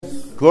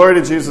Glory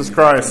to Jesus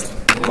Christ.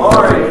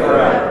 Glory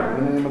forever.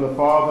 In the name of the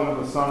Father, and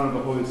of the Son, and of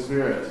the Holy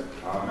Spirit.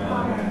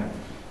 Amen.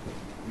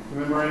 We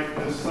commemorate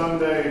this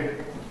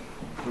Sunday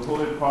the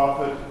Holy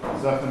Prophet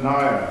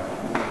Zephaniah.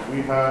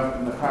 We have,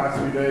 in the past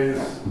few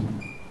days,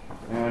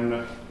 and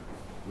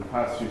the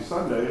past few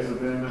Sundays, have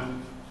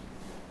been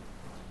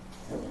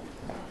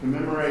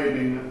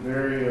commemorating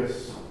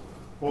various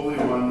holy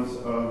ones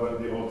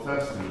of the Old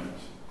Testament,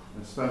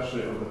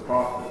 especially of the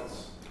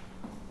prophets.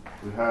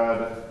 We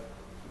had,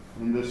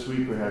 in this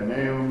week, we had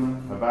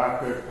Nahum,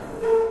 Habakkuk,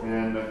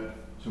 and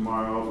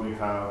tomorrow we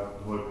have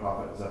the Holy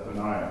Prophet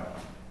Zephaniah.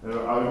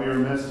 I would be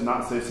remiss to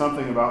not say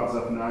something about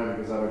Zephaniah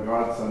because I have a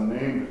godson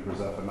named for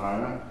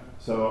Zephaniah,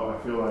 so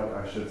I feel like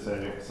I should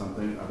say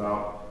something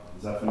about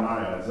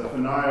Zephaniah.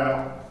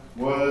 Zephaniah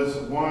was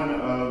one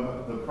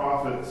of the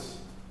prophets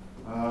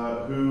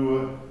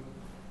who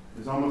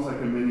is almost like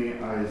a mini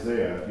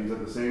Isaiah. He's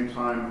at the same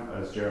time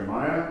as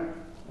Jeremiah.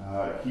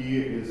 He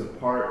is a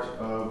part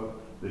of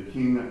the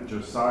King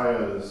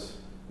Josiah's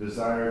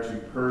desire to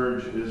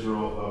purge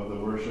Israel of the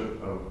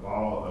worship of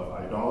Baal, of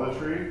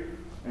idolatry.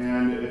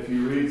 And if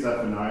you read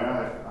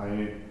Zephaniah,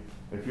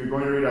 if you're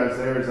going to read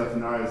Isaiah or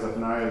Zephaniah,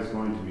 Zephaniah is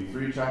going to be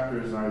 3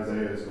 chapters, and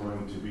Isaiah is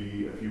going to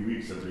be a few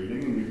weeks of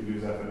reading, and you can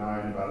do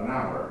Zephaniah in about an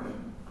hour,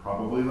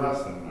 probably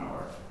less than an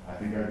hour. I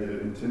think I did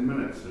it in 10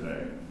 minutes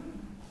today.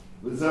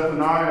 But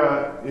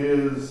Zephaniah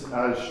is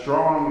as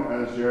strong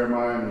as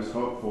Jeremiah and as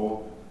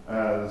hopeful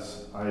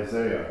as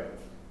Isaiah.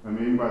 What I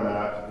mean by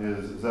that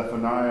is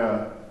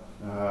Zephaniah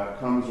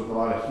comes with a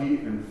lot of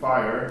heat and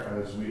fire,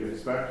 as we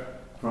expect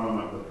from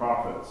the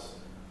prophets.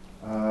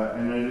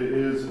 And it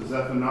is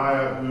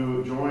Zephaniah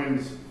who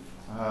joins,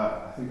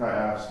 I think I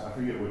asked, I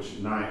forget which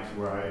night,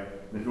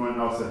 if anyone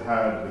else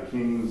had the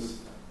kings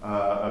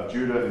of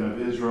Judah and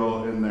of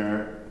Israel in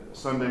their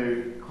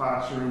Sunday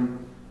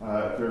classroom.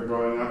 If they're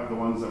growing up, the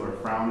ones that were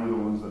frowning, the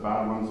ones, the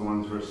bad ones, the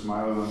ones who were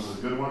smiling, the ones who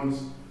were good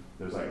ones.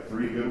 There's like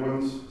 3 good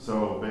ones.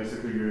 So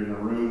basically you're in a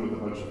room with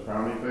a bunch of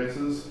frowny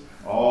faces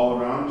all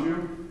around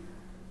you.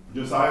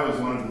 Josiah was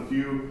one of the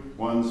few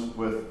ones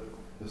with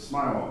the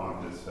smile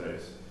on his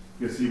face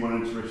because he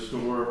wanted to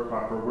restore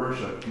proper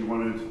worship. He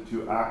wanted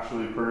to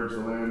actually purge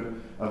the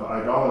land of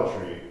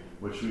idolatry,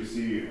 which we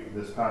see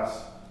this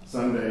past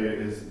Sunday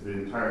is the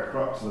entire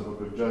crux of the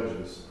book of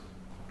Judges.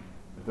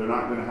 If they're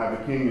not going to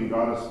have a king and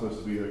God is supposed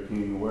to be their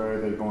king, where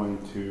are they going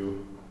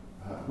to,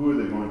 who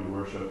are they going to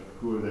worship?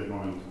 Who are they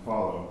going to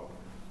follow?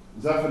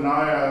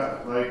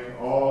 Zephaniah,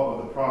 like all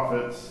of the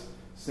prophets,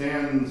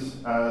 stands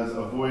as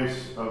a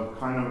voice of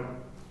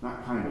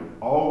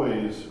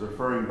always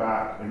referring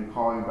back and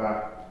calling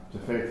back to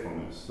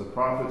faithfulness. The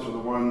prophets were the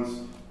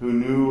ones who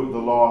knew the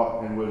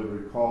law and would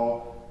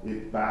recall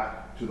it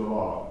back to the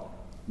law.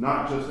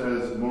 Not just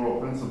as moral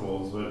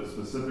principles, but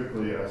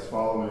specifically as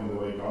following the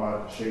way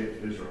God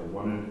shaped Israel,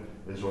 wanted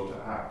Israel to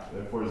act.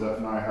 Therefore,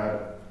 Zephaniah had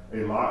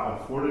a lot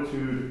of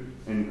fortitude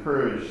and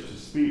courage to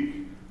speak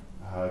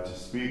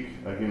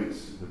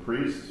against the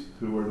priests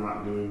who were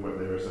not doing what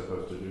they were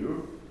supposed to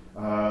do,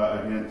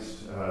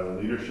 against the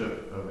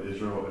leadership of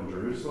Israel and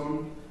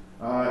Jerusalem.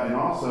 And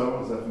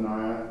also,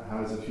 Zephaniah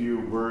has a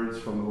few words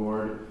from the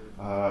Lord,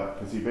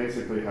 because he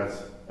basically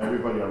has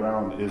everybody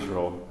around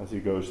Israel as he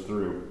goes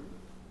through.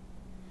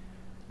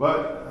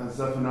 But as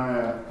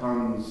Zephaniah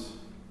comes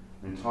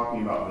and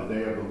talking about the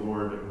day of the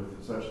Lord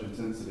with such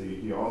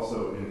intensity, he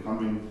also, in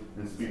coming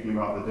and speaking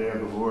about the day of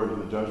the Lord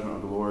and the judgment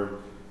of the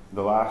Lord,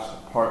 the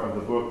last part of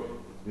the book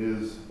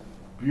is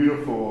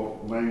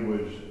beautiful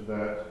language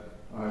that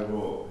I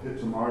will hit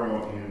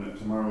tomorrow in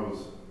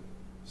tomorrow's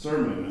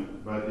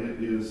sermon, but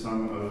it is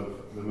some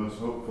of the most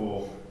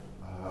hopeful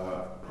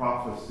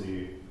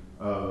prophecy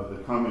of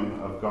the coming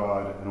of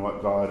God and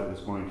what God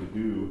is going to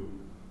do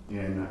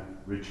in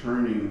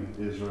returning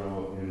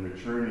Israel, in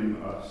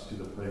returning us to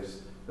the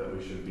place that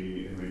we should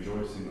be, in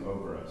rejoicing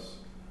over us.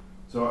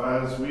 So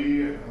as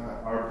we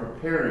are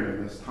preparing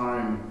in this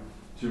time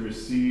to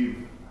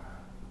receive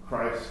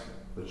Christ,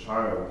 the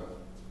child,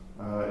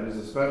 it is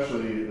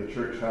especially, the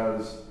church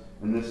has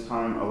in this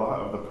time a lot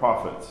of the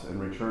prophets and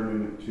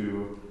returning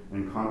to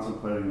and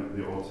contemplating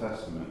the Old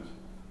Testament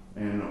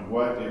and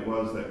what it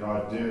was that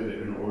God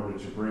did in order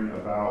to bring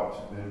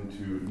about and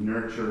to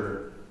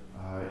nurture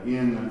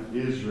in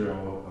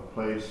Israel a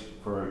place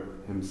for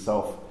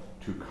himself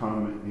to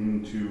come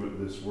into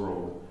this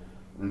world.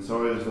 And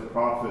so it is the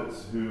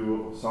prophets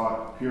who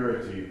sought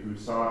purity, who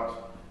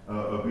sought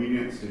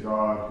obedience to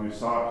God, who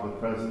sought the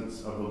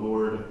presence of the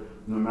Lord,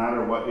 no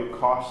matter what it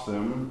cost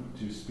them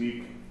to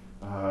speak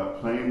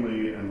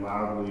plainly and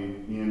loudly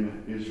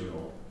in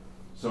Israel.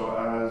 So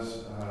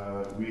as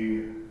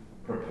we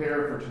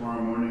prepare for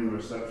tomorrow morning the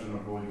reception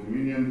of Holy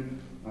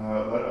Communion,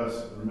 let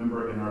us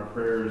remember in our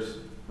prayers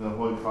the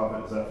Holy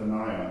Prophet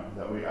Zephaniah,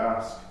 that we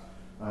ask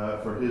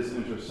for his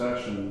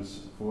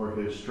intercessions, for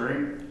his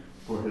strength,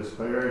 for his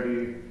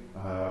clarity,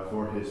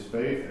 for his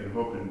faith and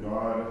hope in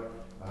God,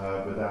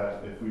 but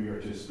that if we are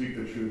to speak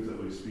the truth,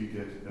 that we speak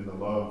it in the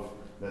love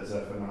that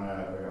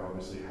Zephaniah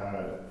obviously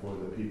had for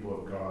the people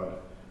of God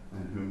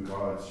and whom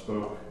God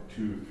spoke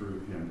to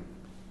through him.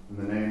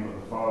 In the name of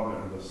the Father,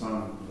 and of the the Son,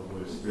 and of the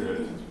Holy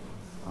Spirit.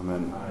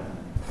 Amen.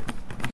 Amen.